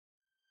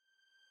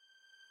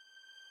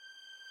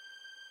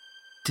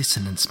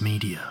Dissonance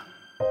Media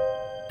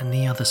and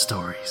the Other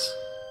Stories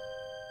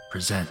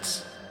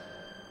presents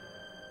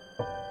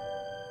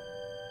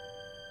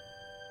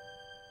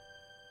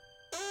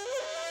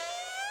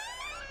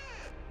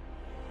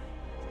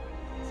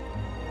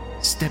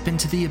Step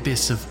into the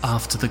abyss of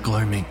After the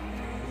Gloaming,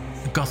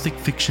 a gothic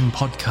fiction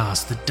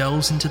podcast that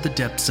delves into the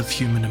depths of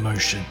human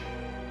emotion.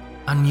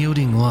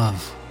 Unyielding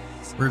love,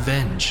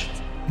 revenge,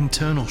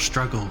 internal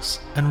struggles,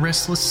 and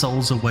restless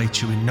souls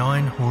await you in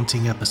 9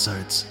 haunting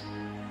episodes,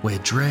 where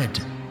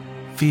dread,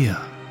 fear,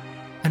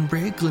 and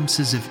rare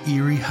glimpses of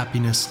eerie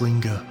happiness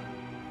linger.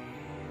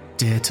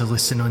 Dare to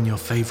listen on your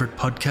favourite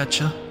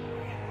podcatcher?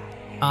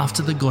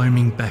 After the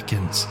Gloaming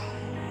beckons.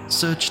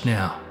 Search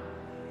now,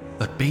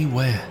 but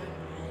beware.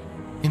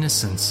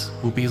 Innocence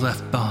will be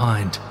left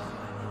behind.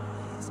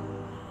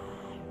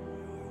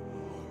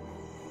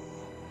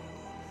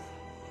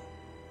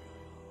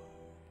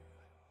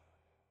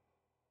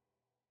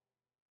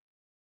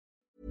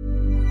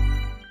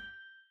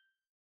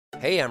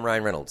 Hey, I'm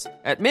Ryan Reynolds.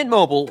 At Mint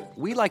Mobile,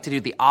 we like to do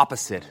the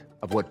opposite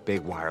of what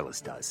Big Wireless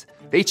does.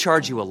 They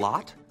charge you a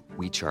lot,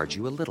 we charge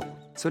you a little.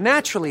 So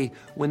naturally,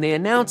 when they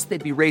announced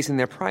they'd be raising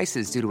their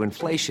prices due to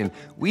inflation,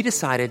 we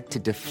decided to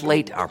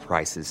deflate our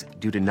prices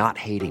due to not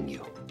hating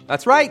you.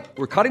 That's right.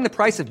 We're cutting the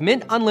price of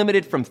Mint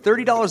Unlimited from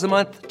 $30 a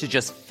month to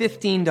just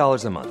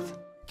 $15 a month.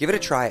 Give it a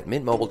try at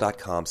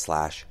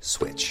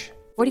mintmobile.com/switch.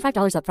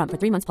 $45 up front for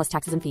 3 months plus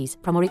taxes and fees.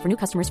 Promo rate for new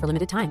customers for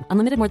limited time.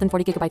 Unlimited more than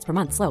 40 gigabytes per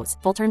month slows.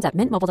 Full terms at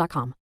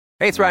mintmobile.com.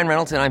 Hey, it's Ryan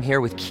Reynolds, and I'm here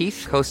with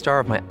Keith, co-star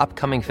of my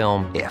upcoming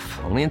film, If,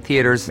 only in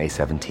theaters May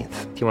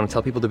 17th. Do you want to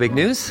tell people the big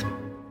news?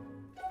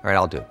 All right,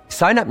 I'll do it.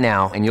 Sign up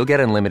now and you'll get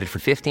unlimited for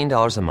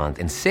 $15 a month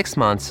and 6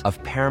 months of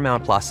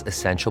Paramount Plus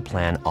Essential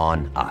Plan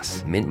on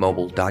us.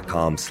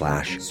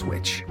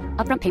 mintmobile.com/switch.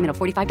 Upfront payment of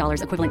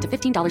 $45 equivalent to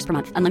 $15 per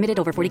month. Unlimited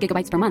over 40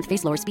 gigabytes per month.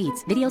 Face lower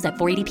speeds. Videos at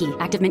 480p.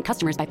 Active Mint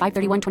customers by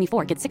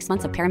 531.24 get 6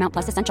 months of Paramount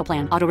Plus Essential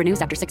Plan. Auto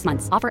renews after 6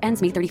 months. Offer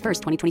ends May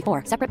 31st,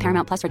 2024. Separate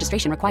Paramount Plus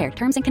registration required.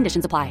 Terms and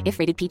conditions apply if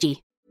rated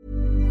PG.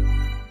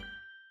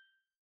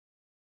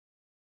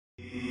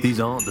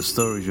 These aren't the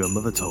stories your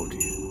mother told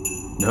you.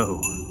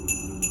 No.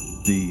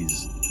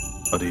 These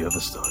are the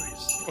other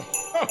stories.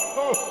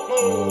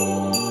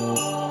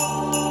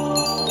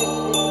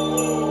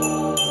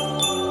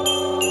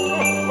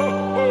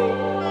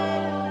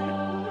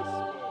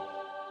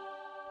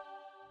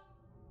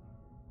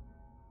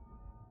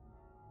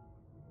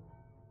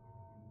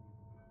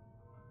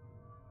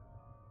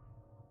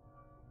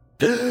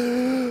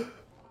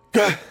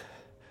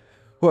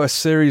 What a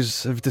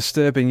series of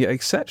disturbing yet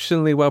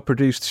exceptionally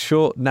well-produced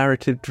short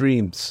narrative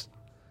dreams.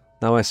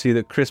 Now I see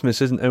that Christmas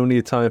isn't only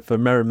a time for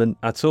merriment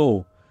at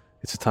all.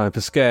 It's a time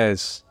for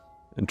scares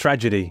and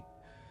tragedy,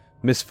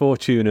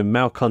 misfortune and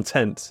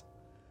malcontent.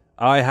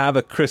 I have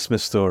a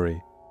Christmas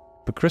story.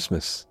 But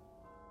Christmas?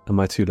 Am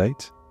I too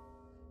late?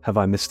 Have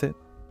I missed it?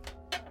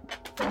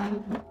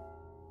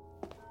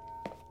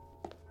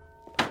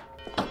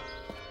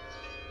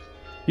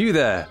 You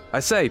there!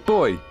 I say,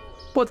 boy,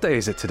 what day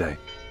is it today?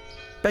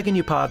 Begging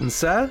your pardon,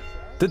 sir?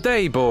 The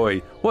day,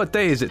 boy! What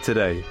day is it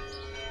today?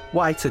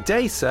 Why,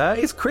 today, sir,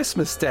 is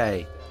Christmas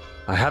Day.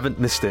 I haven't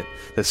missed it.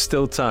 There's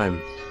still time.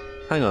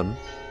 Hang on.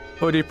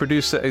 Audio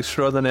producer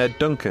extraordinaire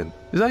Duncan.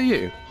 Is that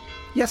you?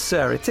 Yes,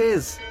 sir, it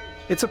is.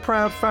 It's a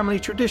proud family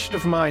tradition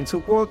of mine to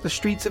walk the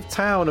streets of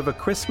town of a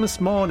Christmas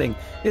morning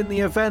in the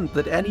event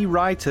that any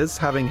writers,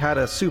 having had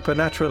a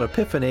supernatural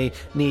epiphany,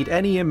 need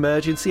any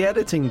emergency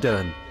editing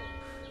done.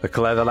 A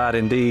clever lad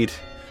indeed.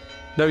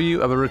 Know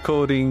you of a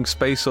recording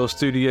space or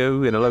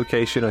studio in a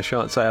location I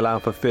shan't say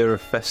aloud for fear of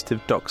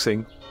festive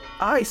doxing?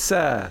 Aye,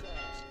 sir.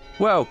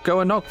 Well, go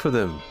and knock for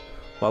them.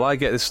 While I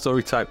get this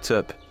story typed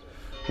up,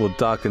 we'll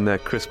darken their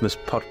Christmas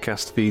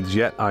podcast feeds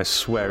yet, I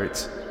swear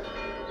it.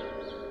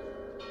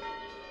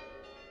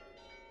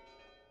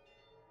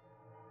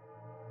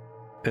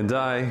 And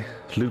I,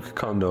 Luke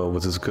Condor,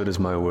 was as good as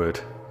my word.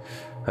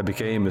 I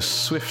became as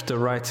swift a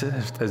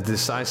writer, as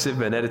decisive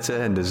an editor,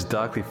 and as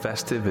darkly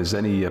festive as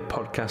any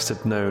podcast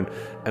had known.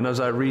 And as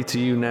I read to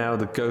you now,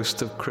 the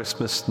ghost of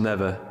Christmas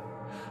never.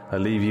 I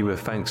leave you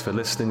with thanks for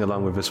listening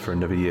along with us for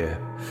another year,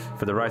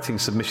 for the writing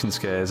submission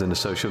scares and the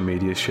social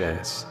media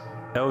shares.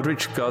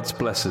 Eldritch gods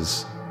bless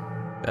us,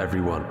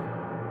 everyone.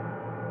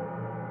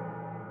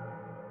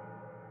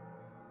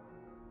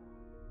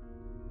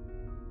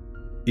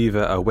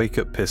 Either I wake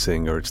up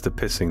pissing or it's the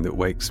pissing that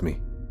wakes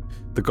me.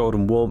 The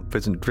golden warmth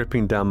isn't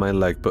dripping down my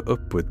leg but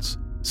upwards,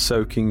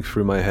 soaking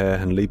through my hair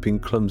and leaping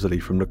clumsily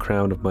from the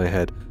crown of my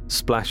head,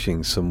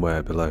 splashing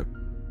somewhere below.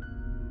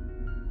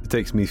 It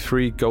takes me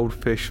 3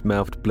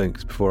 goldfish-mouthed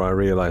blinks before I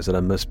realise that I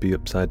must be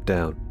upside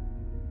down.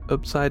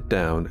 Upside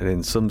down and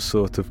in some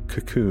sort of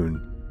cocoon,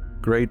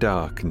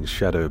 grey-dark and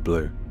shadow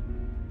blue.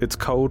 It's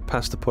cold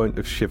past the point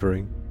of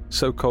shivering,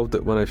 so cold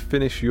that when I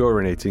finish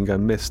urinating I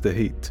miss the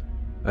heat.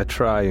 I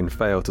try and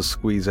fail to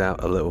squeeze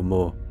out a little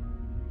more.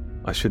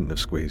 I shouldn't have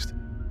squeezed.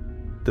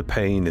 The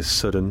pain is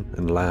sudden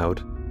and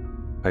loud.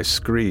 I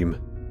scream.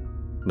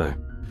 No,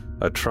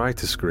 I try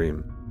to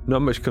scream,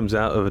 Not much comes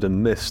out of it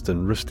than mist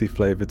and rusty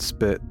flavoured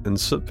spit and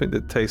something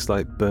that tastes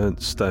like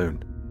burnt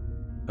stone.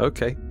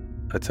 Okay,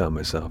 I tell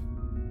myself.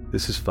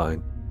 This is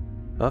fine.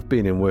 I've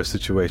been in worse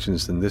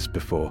situations than this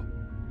before.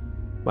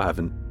 I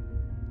haven't.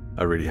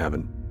 I really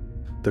haven't.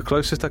 The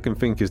closest I can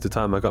think is the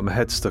time I got my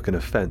head stuck in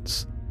a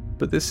fence.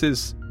 But this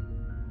is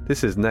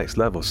next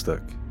level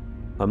stuck.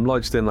 I'm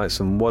lodged in like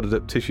some wadded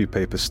up tissue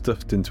paper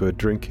stuffed into a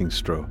drinking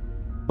straw.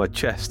 My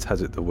chest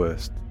has it the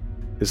worst.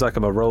 It's like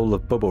I'm a roll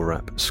of bubble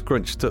wrap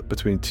scrunched up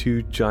between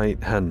two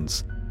giant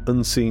hands,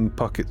 unseen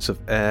pockets of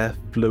air,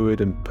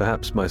 fluid and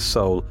perhaps my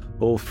soul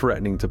all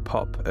threatening to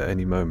pop at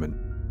any moment.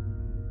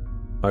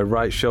 My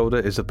right shoulder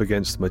is up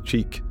against my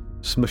cheek,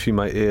 smushing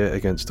my ear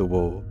against the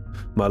wall.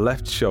 My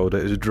left shoulder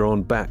is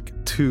drawn back,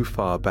 too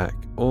far back,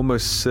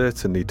 almost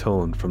certainly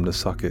torn from the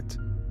socket.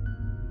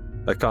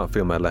 I can't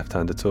feel my left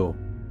hand at all,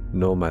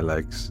 nor my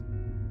legs.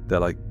 They're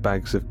like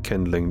bags of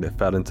kindling that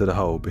fell into the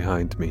hole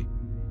behind me.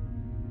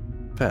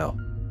 Fell?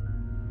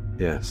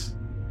 Yes.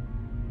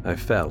 I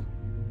fell.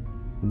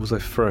 Was I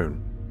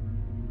thrown?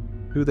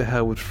 Who the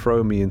hell would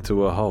throw me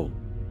into a hole?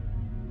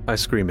 I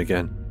scream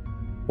again.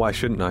 Why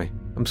shouldn't I?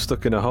 I'm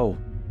stuck in a hole.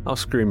 I'll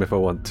scream if I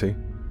want to.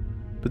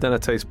 But then I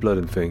taste blood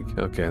and think,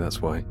 okay,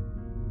 that's why.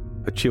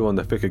 I chew on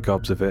the thicker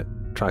gobs of it,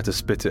 try to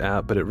spit it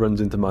out, but it runs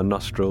into my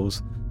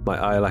nostrils, my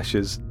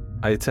eyelashes.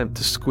 I attempt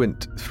to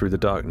squint through the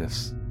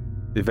darkness.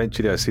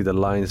 Eventually I see the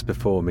lines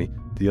before me,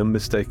 the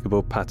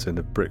unmistakable pattern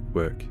of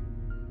brickwork.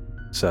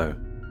 So,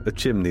 a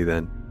chimney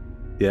then.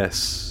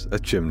 Yes, a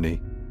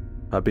chimney.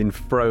 I've been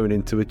thrown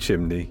into a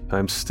chimney.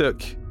 I'm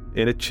stuck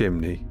in a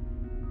chimney.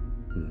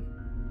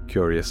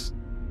 Curious.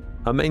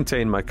 I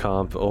maintain my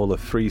calm for all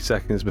of 3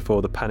 seconds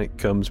before the panic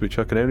comes, which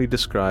I can only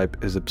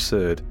describe as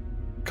absurd.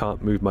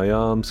 Can't move my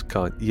arms,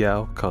 can't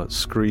yell, can't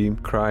scream,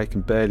 cry,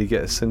 can barely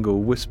get a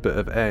single whisper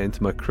of air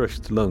into my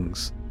crushed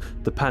lungs.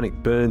 The panic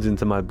burns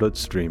into my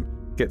bloodstream,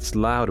 gets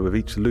louder with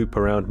each loop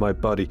around my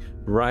body,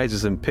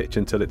 rises in pitch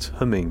until it's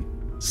humming,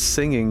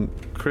 singing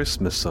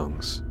Christmas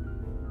songs.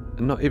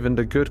 And not even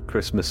the good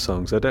Christmas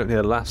songs. I don't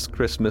hear Last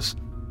Christmas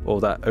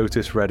or that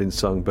Otis Redding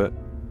song, but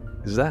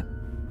is that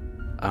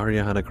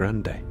Ariana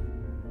Grande?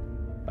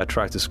 I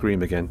try to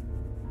scream again.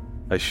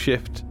 I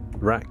shift,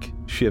 rack,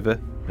 shiver,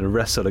 and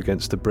wrestle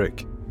against the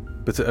brick,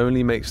 but it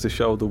only makes the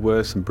shoulder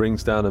worse and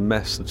brings down a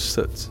mess of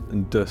soot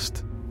and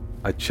dust.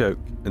 I choke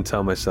and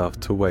tell myself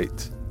to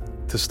wait,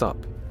 to stop,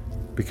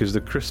 because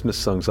the Christmas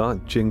songs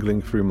aren't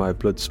jingling through my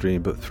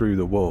bloodstream but through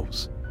the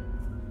walls.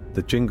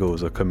 The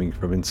jingles are coming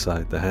from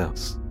inside the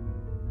house.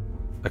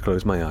 I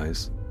close my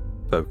eyes,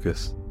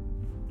 focus,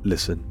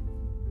 listen.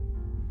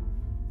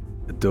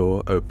 The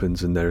door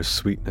opens and there is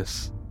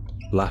sweetness,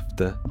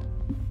 laughter.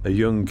 A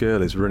young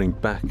girl is running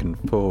back and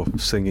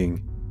forth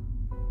singing.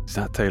 Is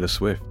that Taylor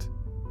Swift?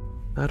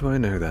 How do I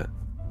know that?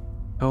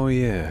 Oh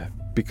yeah,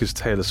 because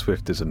Taylor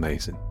Swift is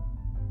amazing.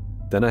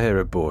 Then I hear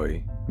a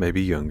boy,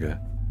 maybe younger,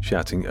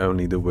 shouting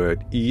only the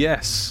word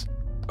yes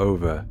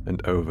over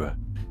and over.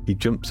 He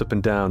jumps up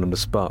and down on the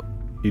spot.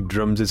 He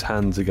drums his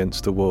hands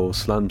against the wall,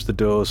 slams the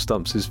door,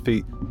 stomps his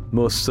feet.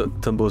 More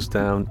soot tumbles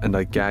down, and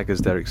I gag as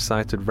their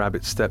excited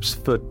rabbit steps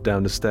foot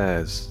down the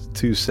stairs,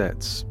 2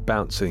 sets,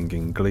 bouncing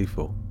and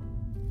gleeful.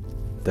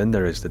 Then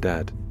there is the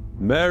dad.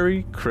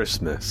 Merry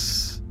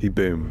Christmas, he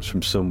booms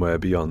from somewhere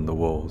beyond the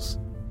walls.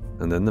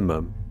 And then the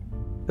mum.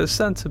 Has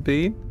Santa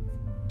been?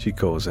 She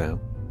calls out,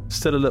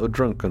 still a little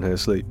drunk on her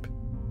sleep.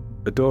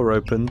 A door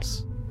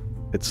opens.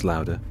 It's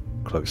louder,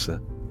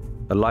 closer.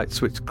 A light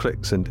switch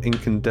clicks and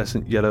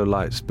incandescent yellow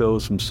light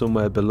spills from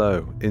somewhere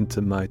below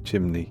into my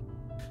chimney.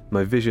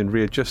 My vision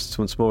readjusts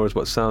once more as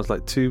what sounds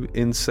like 2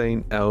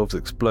 insane elves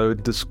explode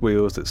into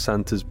squeals that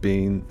Santa's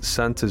been,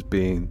 Santa's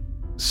been,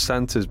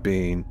 Santa's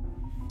been,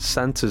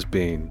 Santa's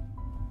been,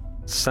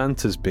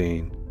 Santa's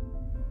been,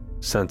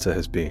 Santa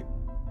has been.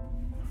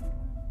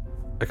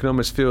 I can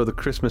almost feel the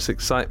Christmas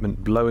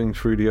excitement blowing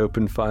through the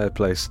open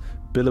fireplace,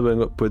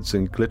 billowing upwards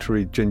in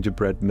glittery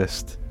gingerbread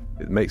mist.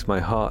 It makes my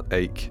heart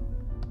ache.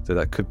 So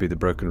that could be the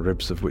broken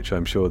ribs, of which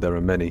I'm sure there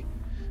are many.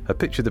 I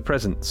picture the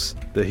presents,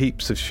 the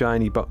heaps of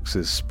shiny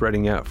boxes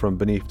spreading out from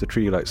beneath the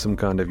tree like some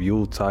kind of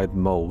Yuletide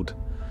mould.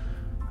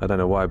 I don't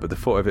know why, but the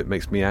thought of it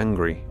makes me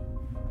angry.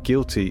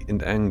 Guilty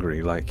and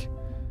angry, like,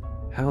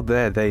 how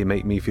dare they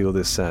make me feel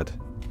this sad?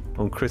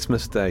 On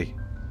Christmas Day.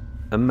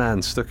 A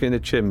man stuck in a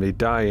chimney,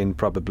 dying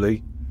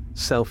probably.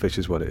 Selfish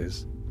is what it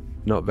is.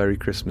 Not very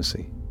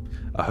Christmassy.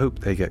 I hope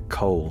they get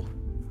coal.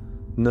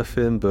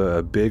 Nothing but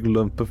a big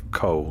lump of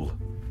coal.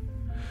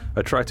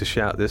 I try to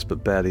shout this,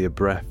 but barely a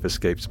breath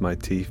escapes my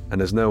teeth,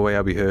 and there's no way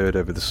I'll be heard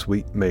over the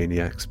sweet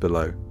maniacs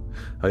below.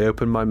 I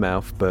open my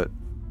mouth, but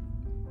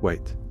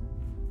wait.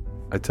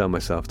 I tell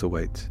myself to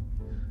wait.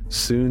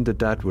 Soon the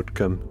dad would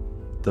come,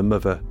 the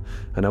mother,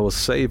 and I will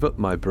save up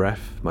my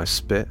breath, my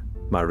spit,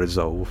 my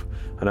resolve,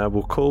 and I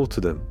will call to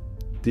them.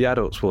 The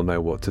adults will know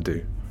what to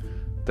do.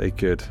 They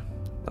could,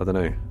 I don't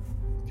know,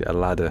 get a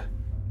ladder,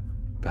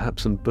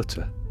 perhaps some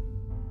butter.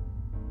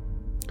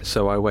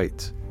 So I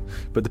wait.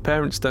 But the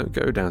parents don't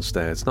go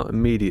downstairs, not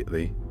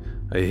immediately.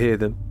 I hear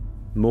them,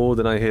 more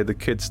than I hear the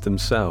kids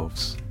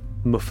themselves.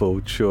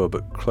 Muffled, sure,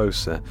 but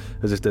closer,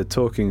 as if they're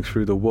talking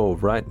through the wall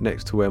right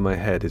next to where my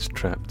head is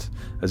trapped,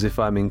 as if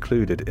I'm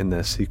included in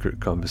their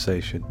secret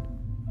conversation.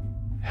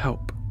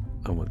 Help,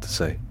 I want to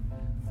say.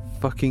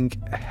 Fucking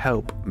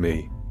help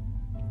me.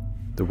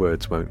 The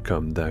words won't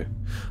come, though.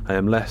 I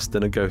am less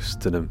than a ghost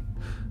to them.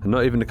 And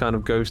not even the kind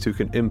of ghost who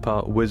can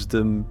impart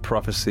wisdom,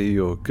 prophecy,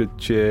 or good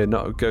cheer,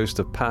 not a ghost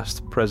of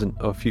past, present,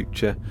 or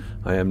future.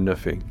 I am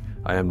nothing.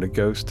 I am the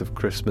ghost of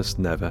Christmas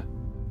never.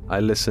 I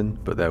listen,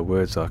 but their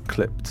words are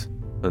clipped,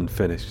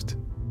 unfinished.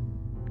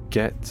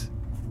 Get,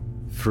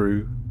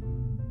 through,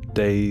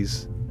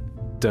 days,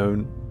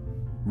 don't,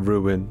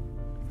 ruin,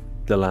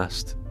 the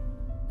last,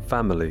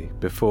 family,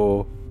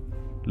 before,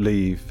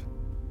 leave,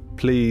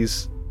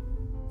 please,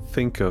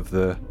 think of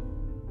the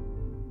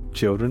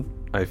children,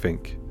 I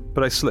think.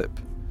 But I slip,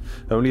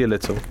 only a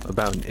little,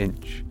 about an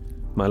inch.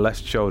 My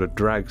left shoulder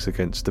drags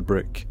against the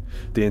brick.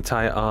 The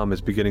entire arm is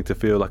beginning to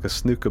feel like a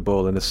snooker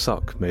ball in a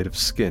sock made of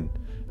skin,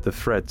 the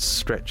threads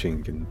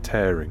stretching and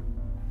tearing.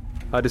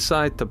 I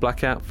decide to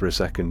black out for a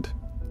second.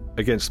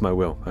 Against my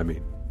will, I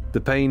mean.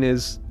 The pain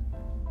is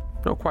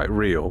not quite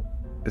real.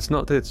 It's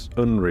not that it's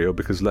unreal,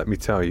 because let me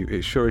tell you,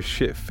 it sure as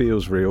shit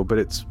feels real, but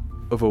it's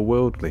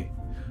otherworldly,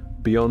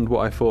 beyond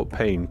what I thought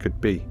pain could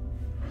be.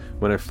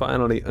 When I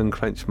finally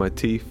unclench my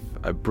teeth,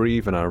 I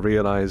breathe and I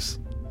realize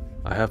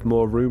I have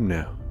more room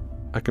now.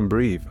 I can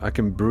breathe,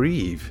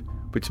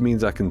 which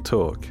means I can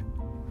talk.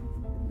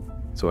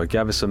 So I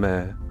gather some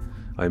air,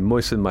 I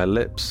moisten my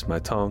lips, my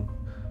tongue.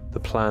 The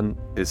plan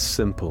is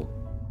simple.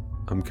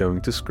 I'm going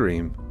to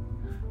scream.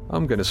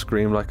 I'm going to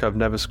scream like I've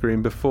never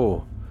screamed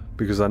before,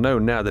 because I know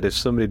now that if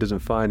somebody doesn't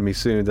find me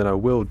soon, then I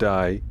will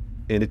die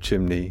in a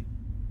chimney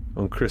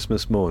on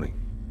Christmas morning.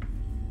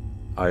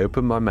 I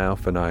open my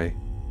mouth and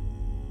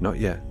not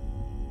yet.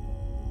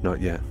 Not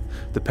yet.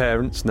 The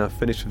parents, now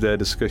finished with their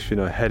discussion,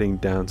 are heading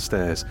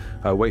downstairs.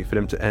 I wait for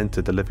them to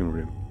enter the living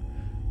room.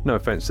 No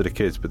offence to the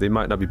kids, but they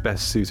might not be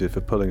best suited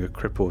for pulling a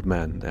crippled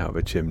man out of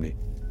a chimney.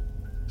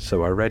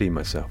 So I ready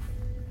myself.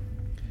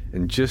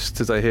 And just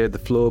as I hear the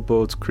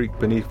floorboards creak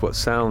beneath what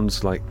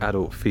sounds like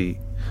adult feet,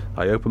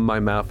 I open my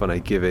mouth and I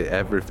give it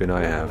everything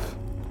I have.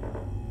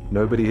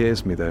 Nobody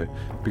hears me though,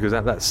 because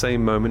at that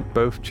same moment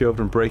both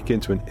children break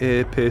into an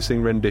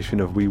ear-piercing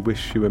rendition of We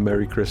Wish You a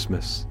Merry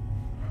Christmas.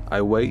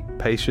 I wait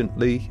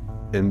patiently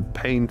and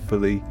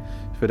painfully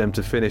for them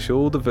to finish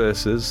all the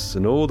verses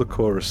and all the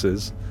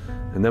choruses,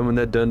 and then when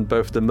they're done,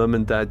 both the mum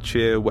and dad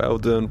cheer, well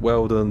done,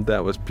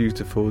 that was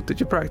beautiful, did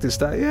you practice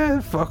that? Yeah,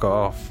 fuck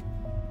off.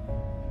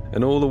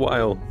 And all the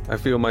while, I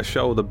feel my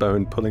shoulder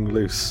bone pulling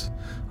loose.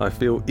 I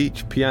feel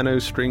each piano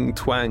string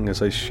twang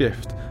as I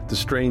shift, the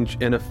strange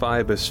inner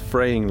fibers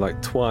fraying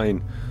like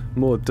twine.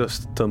 More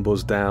dust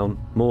tumbles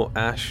down, more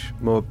ash,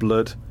 more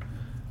blood.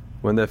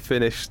 When they're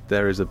finished,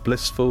 there is a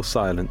blissful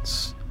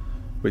silence,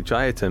 which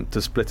I attempt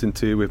to split in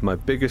two with my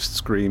biggest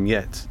scream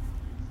yet.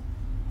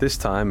 This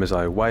time, as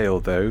I wail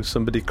though,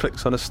 somebody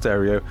clicks on a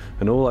stereo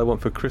and All I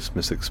Want for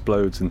Christmas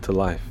explodes into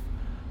life.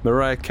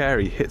 Mariah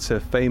Carey hits her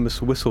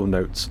famous whistle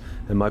notes,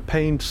 and my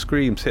pained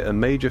screams hit a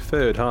major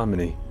third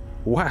harmony.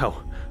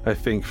 Wow, I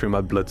think through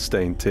my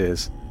blood-stained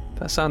tears.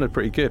 That sounded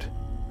pretty good.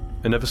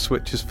 Another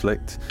switch is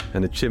flicked,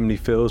 and the chimney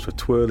fills with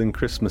twirling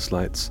Christmas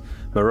lights.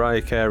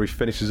 Mariah Carey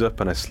finishes up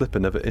and I slip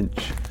another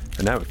inch,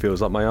 and now it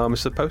feels like my arm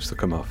is supposed to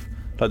come off,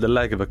 like the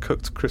leg of a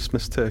cooked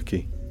Christmas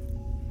turkey.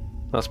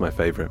 That's my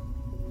favourite.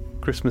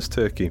 Christmas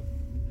turkey.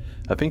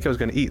 I think I was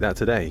going to eat that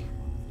today,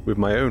 with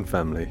my own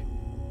family.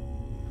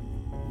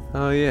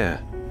 Oh yeah.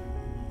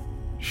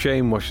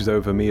 Shame washes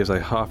over me as I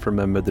half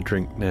remember the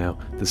drink now,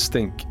 the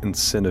stink and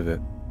sin of it.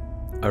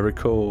 I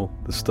recall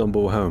the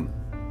stumble home,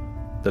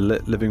 the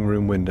lit living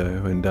room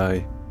window, and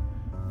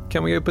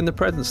Can we open the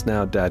presents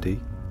now,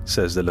 Daddy?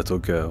 Says the little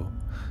girl.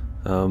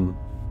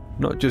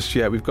 Not just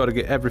yet, we've got to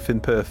get everything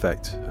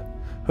perfect.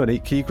 Honey,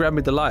 can you grab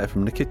me the lighter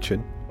from the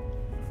kitchen?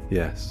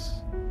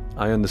 Yes,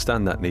 I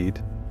understand that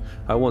need.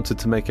 I wanted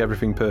to make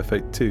everything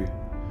perfect too.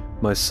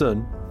 My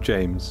son,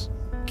 James,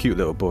 cute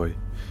little boy,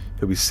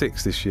 he'll be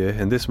 6 this year,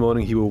 and this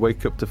morning he will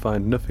wake up to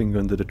find nothing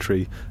under the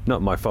tree.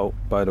 Not my fault,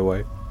 by the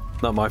way.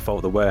 Not my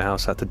fault the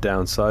warehouse had to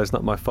downsize,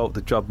 not my fault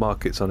the job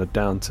market's on a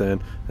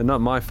downturn, and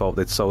not my fault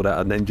they'd sold out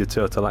of Ninja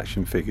Turtle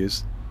action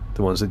figures,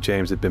 the ones that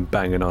James had been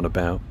banging on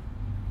about.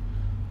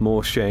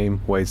 More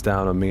shame weighs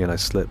down on me and I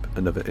slip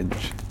another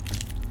inch.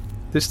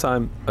 This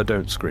time, I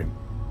don't scream.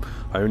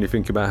 I only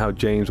think about how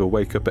James will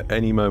wake up at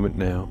any moment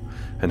now,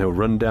 and he'll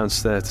run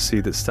downstairs to see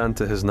that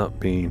Santa has not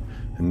been,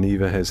 and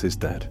neither has his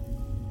dad.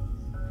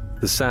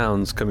 The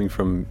sounds coming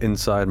from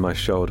inside my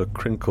shoulder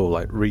crinkle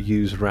like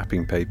reused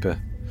wrapping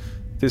paper.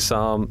 This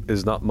arm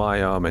is not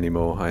my arm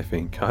anymore, I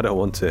think. I don't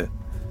want it.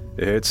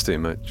 It hurts too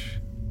much.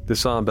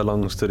 This arm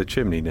belongs to the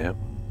chimney now.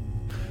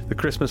 The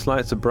Christmas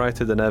lights are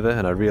brighter than ever,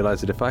 and I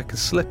realise that if I could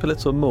slip a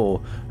little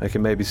more, I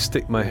can maybe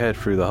stick my head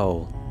through the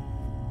hole.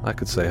 I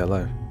could say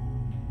hello.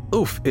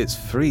 Oof, it's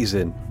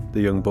freezing,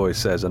 the young boy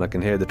says, and I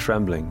can hear the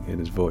trembling in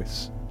his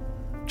voice.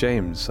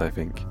 James, I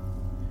think.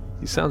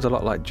 He sounds a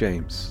lot like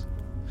James.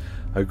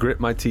 I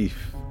grit my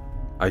teeth.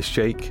 I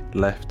shake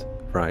left,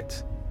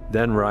 right.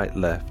 then right,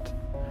 left.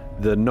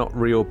 The not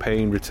real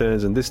pain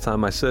returns, and this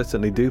time I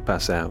certainly do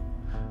pass out.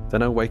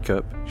 Then I wake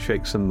up,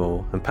 shake some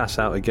more, and pass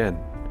out again.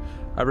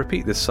 I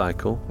repeat this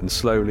cycle, and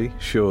slowly,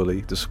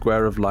 surely, the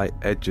square of light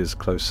edges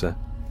closer.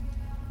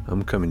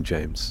 I'm coming,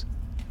 James.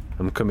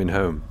 I'm coming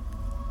home.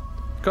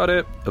 Got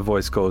it, a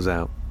voice calls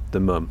out. The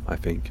mum, I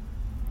think.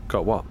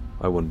 Got what?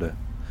 I wonder.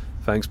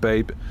 Thanks,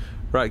 babe.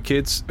 Right,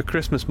 kids, a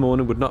Christmas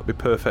morning would not be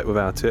perfect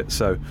without it,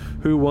 so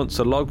who wants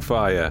a log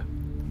fire?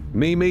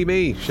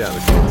 Me, shout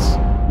the kids.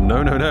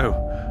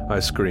 No, I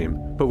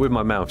scream, but with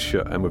my mouth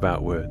shut and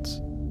without words.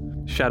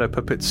 Shadow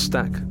puppets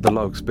stack the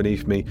logs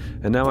beneath me,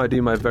 and now I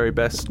do my very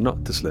best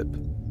not to slip.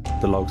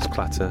 The logs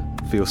clatter,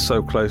 feel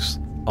so close,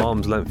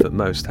 arm's length at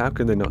most. How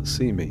can they not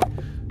see me,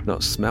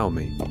 not smell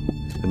me?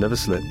 I never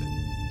slip.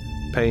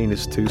 Pain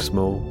is too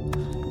small.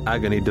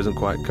 Agony doesn't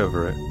quite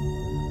cover it.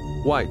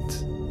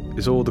 White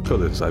is all the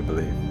colours, I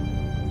believe.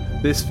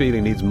 This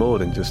feeling needs more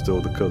than just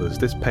all the colours.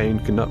 This pain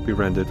cannot be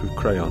rendered with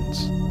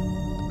crayons.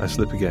 I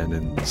slip again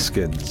and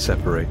skin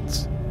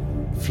separates.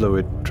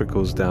 Fluid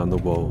trickles down the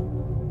wall.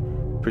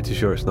 Pretty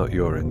sure it's not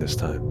urine this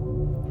time.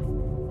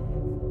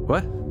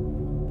 What?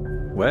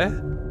 Where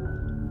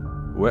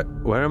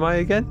am I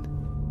again?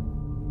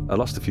 I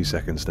lost a few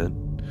seconds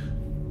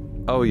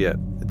then. Oh yeah,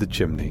 the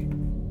chimney.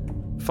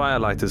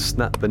 Firelighters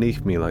snap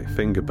beneath me like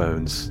finger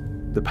bones.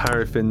 The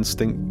paraffin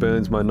stink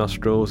burns my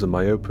nostrils and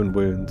my open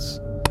wounds.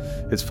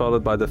 It's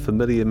followed by the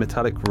familiar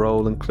metallic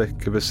roll and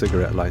click of a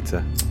cigarette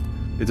lighter.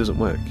 It doesn't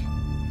work.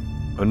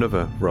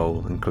 Another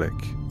roll and click.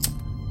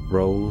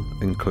 Roll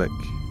and click.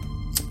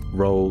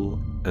 Roll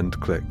and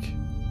click.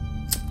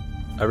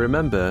 I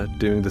remember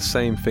doing the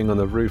same thing on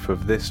the roof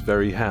of this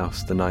very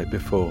house the night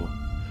before.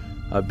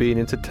 I'd been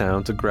into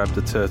town to grab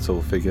the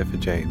turtle figure for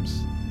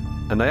James,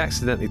 and I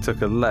accidentally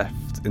took a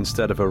left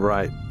instead of a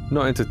right,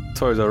 not into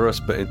Toys R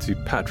Us but into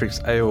Patrick's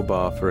Ale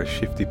Bar for a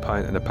shifty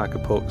pint and a pack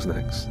of pork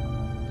snacks.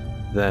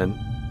 Then,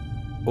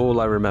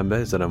 all I remember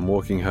is that I'm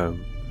walking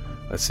home.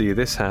 I see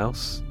this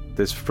house,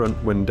 this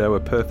front window, a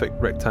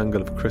perfect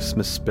rectangle of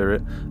Christmas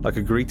spirit, like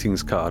a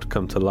greetings card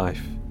come to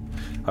life.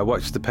 I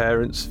watch the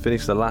parents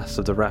finish the last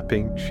of the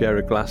wrapping, share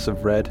a glass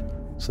of red,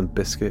 some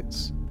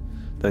biscuits.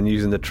 Then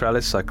using the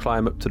trellis, I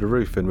climb up to the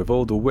roof, and with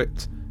all the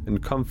wit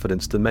and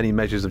confidence the many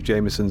measures of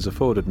Jameson's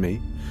afforded me,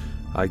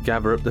 I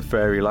gather up the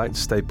fairy lights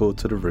stapled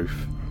to the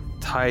roof,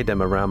 tie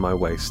them around my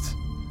waist,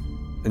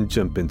 and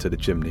jump into the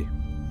chimney.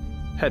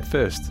 Head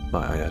first,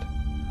 might I add.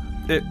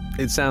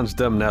 It sounds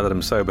dumb now that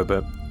I'm sober,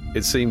 but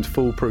it seemed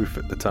foolproof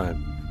at the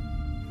time.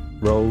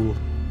 Roll,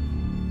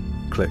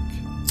 click.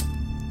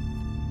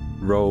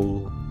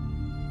 Roll,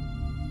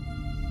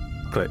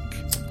 click.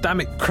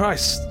 Damn it,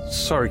 Christ!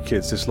 Sorry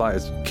kids, this light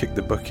has kicked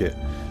the bucket.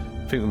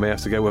 I think we may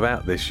have to go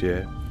without this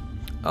year.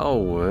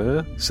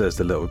 Oh, says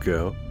the little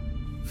girl.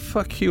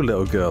 Fuck you,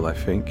 little girl, I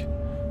think.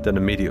 Then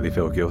immediately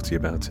feel guilty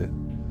about it.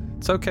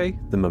 It's okay,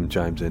 the mum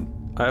chimes in.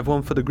 I have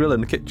one for the grill in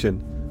the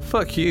kitchen.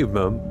 Fuck you,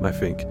 mum, I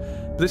think.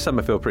 But this time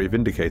I feel pretty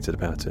vindicated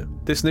about it.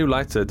 This new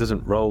lighter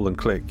doesn't roll and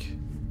click.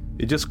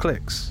 It just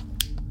clicks.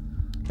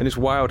 And it's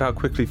wild how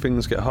quickly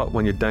things get hot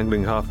when you're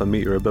dangling half a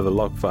metre above a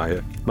log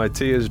fire. My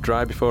tears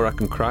dry before I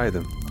can cry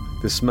them.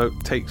 The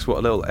smoke takes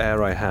what little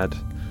air I had,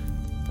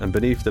 and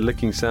beneath the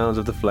licking sounds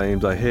of the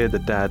flames I hear the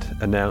dad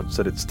announce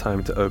that it's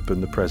time to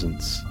open the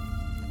presents.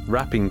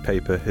 Wrapping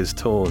paper is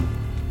torn,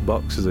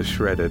 boxes are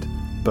shredded,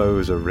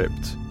 bows are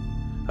ripped.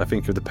 I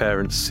think of the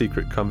parents'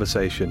 secret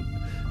conversation.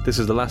 This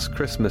is the last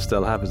Christmas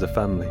they'll have as a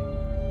family.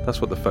 That's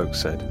what the folks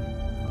said.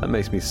 That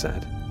makes me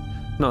sad.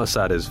 Not as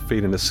sad as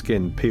feeling the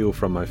skin peel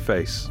from my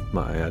face,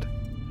 might I add.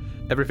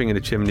 Everything in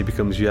the chimney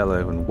becomes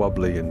yellow and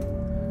wobbly and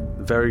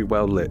very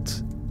well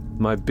lit.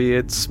 My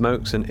beard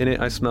smokes, and in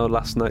it I smell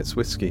last night's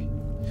whiskey.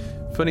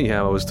 Funny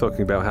how I was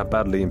talking about how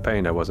badly in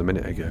pain I was a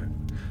minute ago.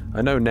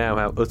 I know now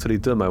how utterly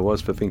dumb I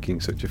was for thinking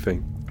such a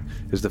thing,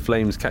 as the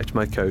flames catch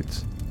my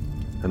coat,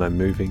 and I'm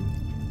moving,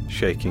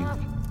 shaking,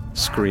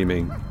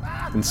 screaming,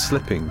 and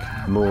slipping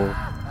more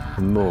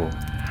and more.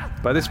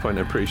 By this point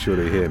I'm pretty sure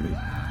they hear me.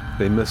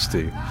 They must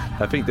do.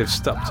 I think they've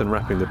stopped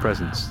unwrapping the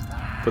presents.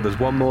 But there's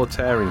one more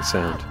tearing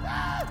sound.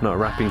 Not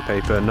wrapping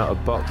paper, not a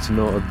box,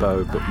 nor a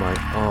bow, but my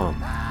arm.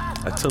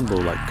 I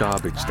tumble like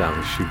garbage down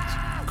a chute,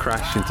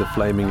 crash into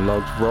flaming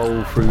logs,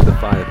 roll through the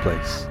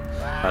fireplace.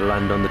 I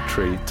land on the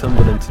tree,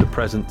 tumble into the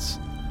presents,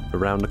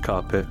 around the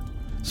carpet,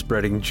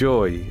 spreading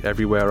joy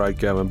everywhere I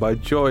go, and by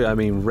joy I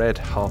mean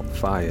red-hot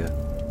fire.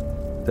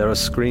 There are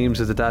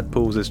screams as the dad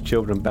pulls his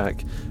children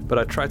back, but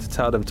I try to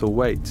tell them to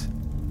wait.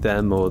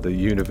 Them or the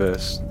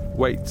universe.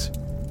 Wait.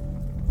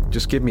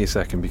 Just give me a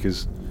second,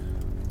 because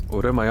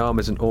although my arm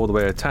isn't all the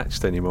way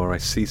attached anymore, I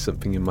see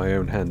something in my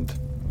own hand.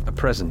 A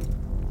present.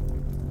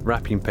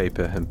 Wrapping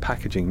paper and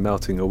packaging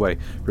melting away,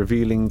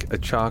 revealing a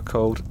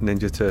charcoaled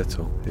Ninja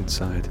Turtle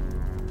inside.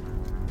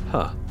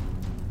 Huh.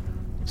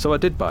 So I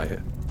did buy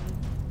it,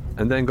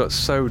 and then got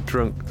so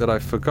drunk that I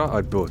forgot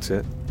I'd bought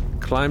it,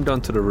 climbed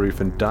onto the roof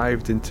and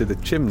dived into the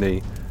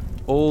chimney,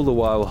 all the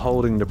while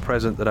holding the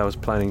present that I was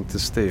planning to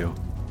steal.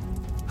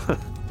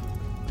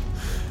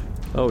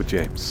 Oh,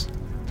 James,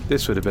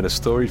 this would have been a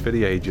story for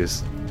the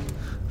ages.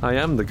 I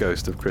am the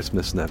ghost of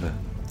Christmas Never.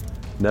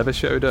 Never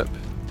showed up,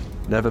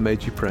 never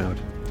made you proud,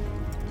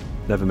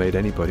 never made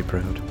anybody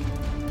proud.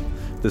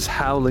 This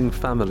howling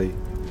family,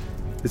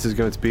 this is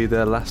going to be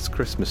their last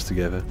Christmas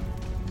together.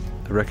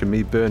 I reckon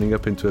me burning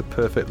up into a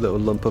perfect little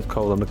lump of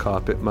coal on the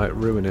carpet might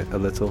ruin it a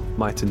little,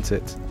 mightn't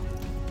it?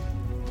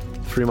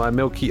 Through my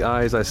milky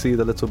eyes I see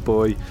the little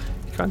boy.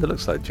 He kinda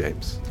looks like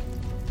James.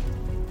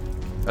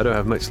 I don't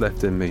have much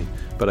left in me,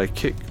 but I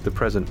kick the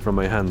present from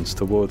my hands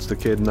towards the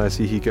kid and I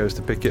see he goes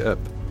to pick it up.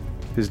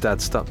 His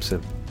dad stops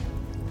him.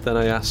 Then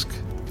I ask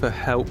for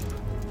help.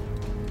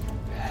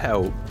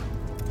 Help.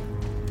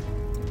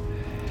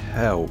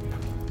 Help.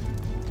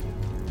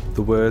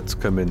 The words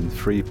come in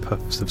 3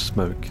 puffs of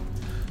smoke,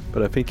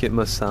 but I think it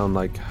must sound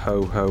like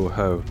ho ho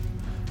ho,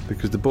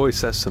 because the boy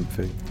says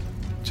something,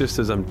 just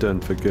as I'm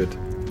done for good.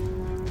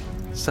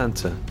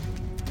 Santa.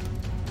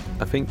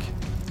 I think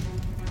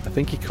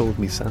he called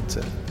me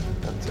Santa.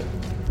 Santa.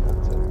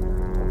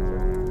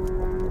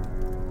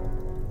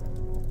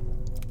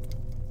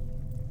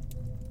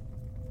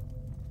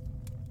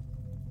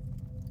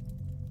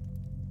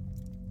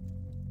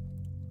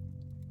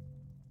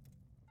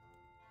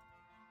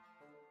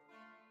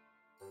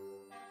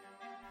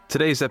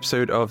 Today's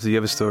episode of The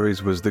Other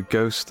Stories was The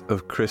Ghost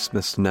of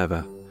Christmas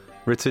Never,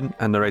 written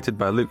and narrated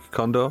by Luke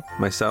Condor,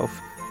 myself,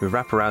 with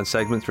wraparound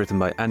segments written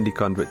by Andy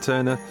Conduit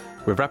Turner,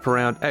 with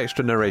wraparound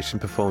extra narration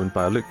performed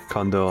by Luke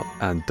Condor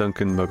and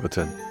Duncan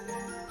Muggleton.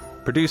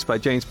 Produced by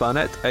James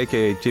Barnett,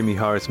 aka Jimmy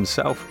Harris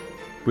himself,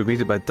 with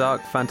music by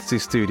Dark Fantasy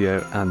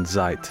Studio and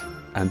Zeit,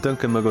 and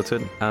Duncan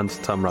Muggleton and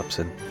Tom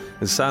Robson,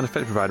 and sound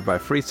effects provided by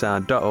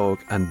freesound.org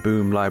and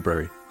Boom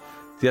Library.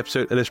 The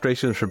episode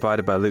illustrations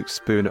provided by Luke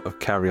Spooner of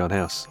Carry On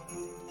House.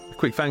 A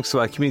quick thanks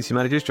to our community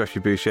managers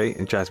Joshua Boucher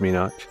and Jasmine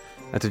Arch,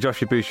 and to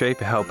Joshua Boucher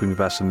for helping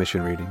with our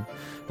submission reading,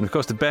 and of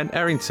course to Ben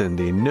Errington,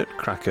 the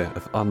nutcracker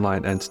of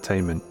online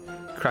entertainment,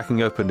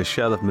 cracking open the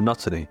shell of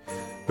monotony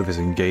with his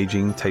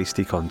engaging,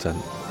 tasty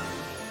content.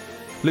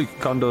 Luke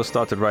Condor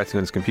started writing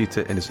on his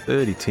computer in his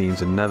early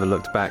teens and never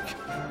looked back,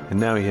 and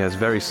now he has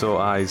very sore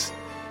eyes.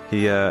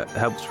 He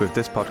helps with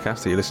this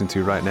podcast that you're listening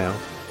to right now,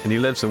 and he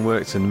lives and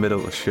works in the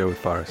middle of Sherwood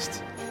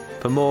Forest.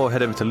 For more,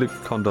 head over to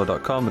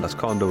lukecondor.com, and that's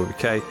Condor with a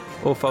K,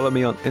 or follow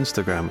me on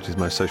Instagram, which is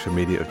my social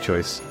media of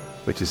choice,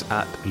 which is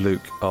at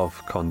Luke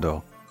of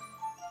Condor.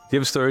 The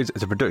Other Stories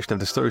is a production of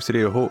the Story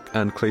Studio Hawk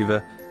and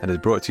Cleaver, and is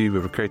brought to you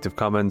with a Creative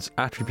Commons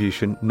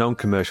Attribution,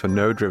 Non-Commercial,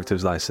 No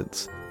Derivatives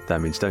license. That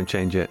means don't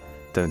change it,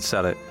 don't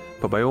sell it,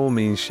 but by all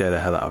means share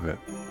the hell out of it.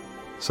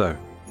 So,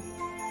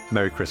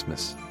 Merry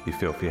Christmas, you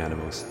filthy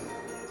animals.